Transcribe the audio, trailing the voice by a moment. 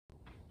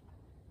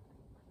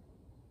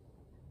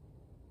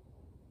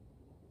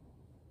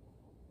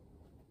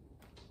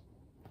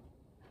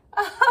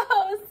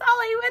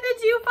Sully, what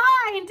did you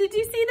find? Did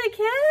you see the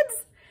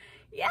kids?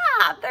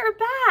 Yeah, they're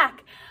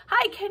back.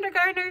 Hi,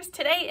 kindergartners.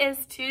 Today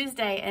is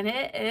Tuesday, and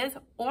it is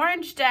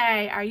Orange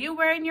Day. Are you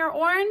wearing your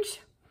orange?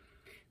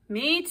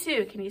 Me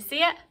too. Can you see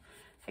it?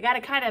 I got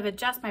to kind of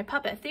adjust my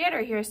puppet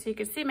theater here so you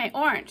can see my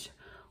orange.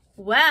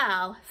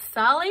 Well,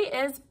 Sully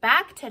is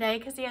back today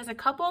because he has a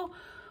couple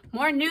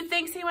more new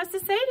things he wants to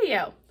say to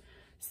you.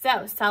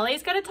 So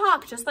Sully's going to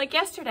talk just like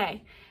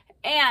yesterday.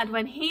 And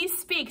when he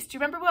speaks, do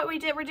you remember what we're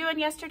doing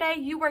yesterday?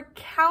 You were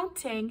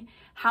counting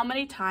how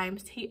many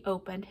times he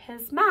opened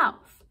his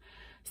mouth.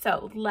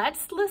 So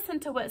let's listen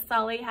to what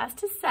Sully has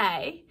to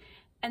say,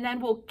 and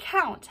then we'll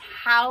count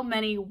how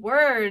many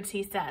words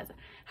he says,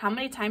 how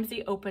many times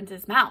he opens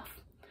his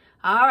mouth.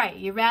 All right,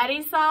 you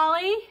ready,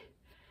 Sully?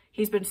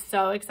 He's been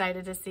so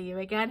excited to see you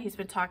again. He's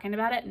been talking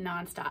about it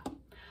nonstop.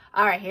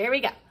 All right, here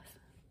we go.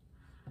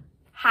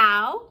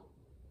 How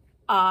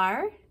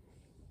are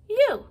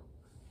you?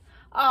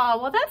 Oh,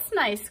 well, that's a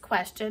nice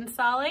question,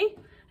 Sully.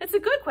 It's a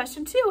good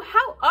question, too.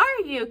 How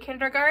are you,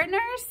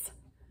 kindergartners?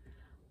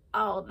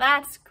 Oh,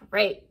 that's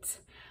great.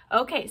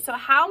 Okay, so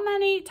how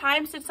many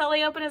times did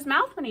Sully open his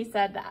mouth when he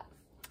said that?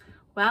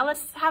 Well,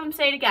 let's have him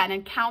say it again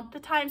and count the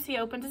times he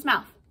opened his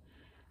mouth.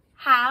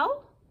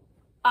 How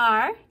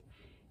are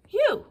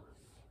you?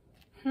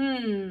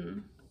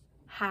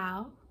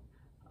 How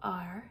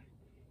are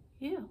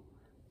you?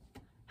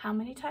 How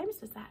many times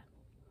is that?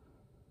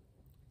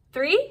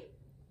 3?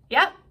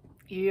 Yep.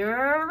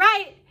 You're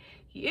right.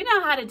 You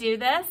know how to do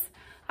this.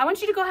 I want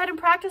you to go ahead and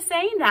practice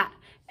saying that.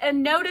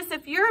 And notice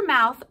if your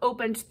mouth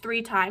opens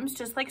 3 times,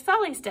 just like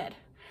Sully's did.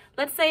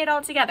 Let's say it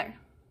all together.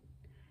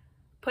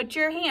 Put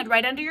your hand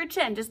right under your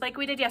chin, just like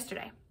we did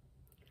yesterday.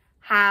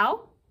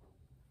 How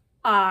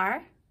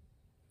are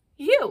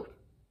you?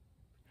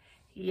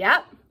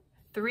 Yep,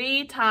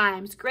 3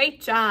 times.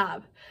 Great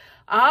job.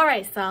 All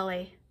right,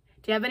 Sully.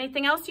 Do you have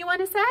anything else you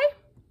want to say?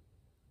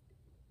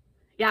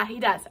 Yeah, he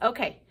does.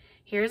 Okay,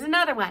 here's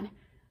another one.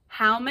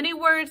 How many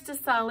words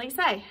does Sully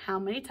say? How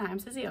many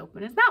times does he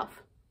open his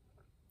mouth?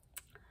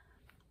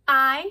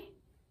 I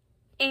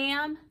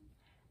am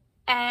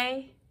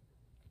a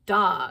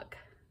dog.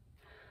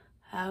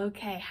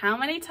 Okay, how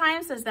many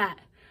times is that?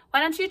 Why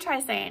don't you try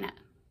saying it?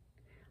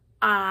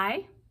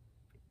 I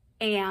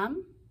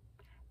am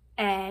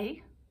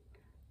a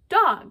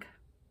dog.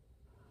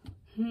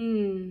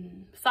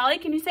 Sully,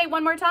 can you say it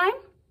one more time?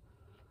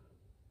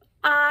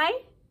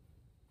 I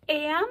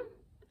am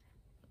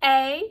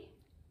a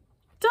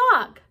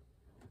dog.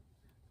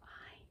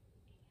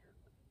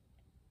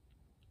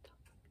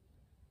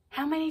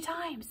 How many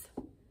times?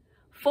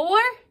 4?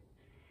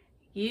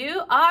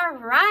 You are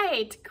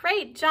right.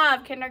 Great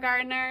job,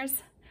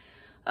 kindergartners.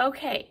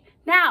 Okay,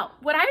 now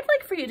what I'd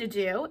like for you to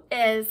do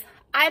is,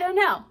 I don't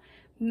know,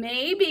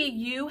 maybe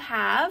you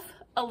have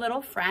a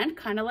little friend,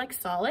 kind of like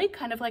Sully,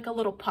 kind of like a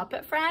little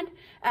puppet friend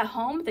at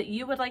home that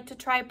you would like to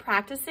try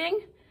practicing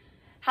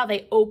how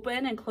they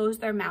open and close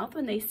their mouth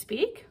when they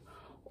speak.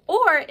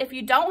 Or if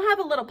you don't have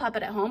a little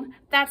puppet at home,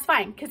 that's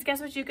fine, because guess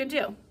what you can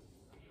do?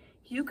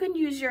 You can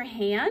use your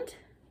hand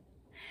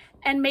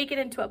and make it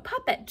into a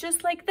puppet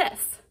just like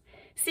this.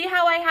 See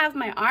how I have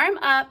my arm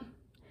up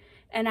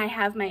and I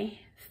have my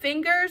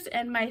fingers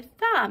and my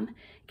thumb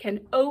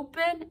can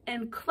open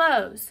and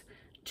close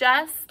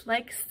just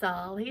like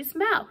Sully's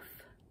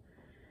mouth.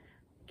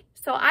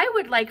 So I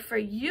would like for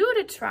you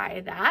to try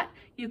that.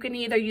 You can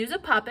either use a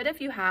puppet if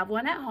you have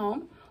one at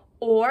home,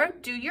 or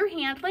do your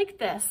hand like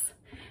this.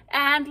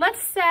 And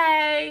let's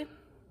say,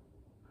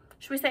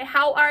 should we say,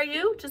 how are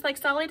you? Just like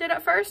Sully did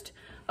at first.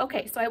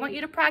 Okay, so I want you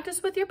to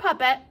practice with your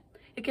puppet.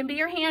 It can be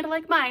your hand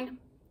like mine.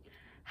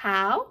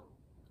 How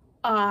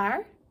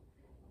are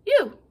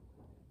you?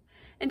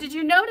 And did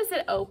you notice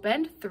it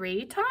opened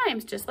 3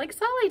 times, just like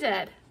Sully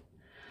did?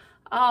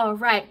 All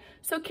right,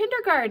 so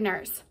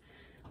kindergartners,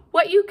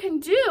 what you can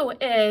do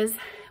is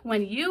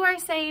when you are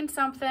saying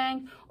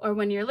something or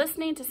when you're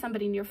listening to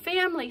somebody in your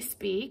family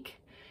speak,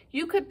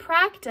 you could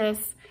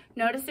practice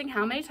noticing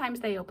how many times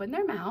they open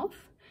their mouth.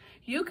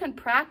 You can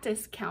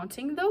practice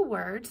counting the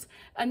words,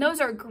 and those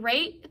are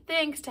great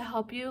things to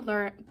help you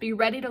be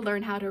ready to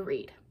learn how to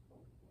read.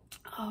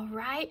 All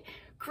right,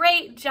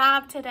 great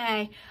job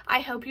today. I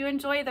hope you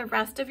enjoy the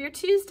rest of your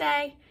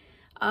Tuesday.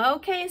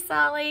 Okay,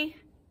 Sully.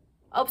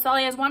 Oh,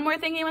 Sully has one more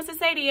thing he wants to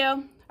say to you.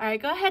 All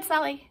right, go ahead,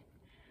 Sully.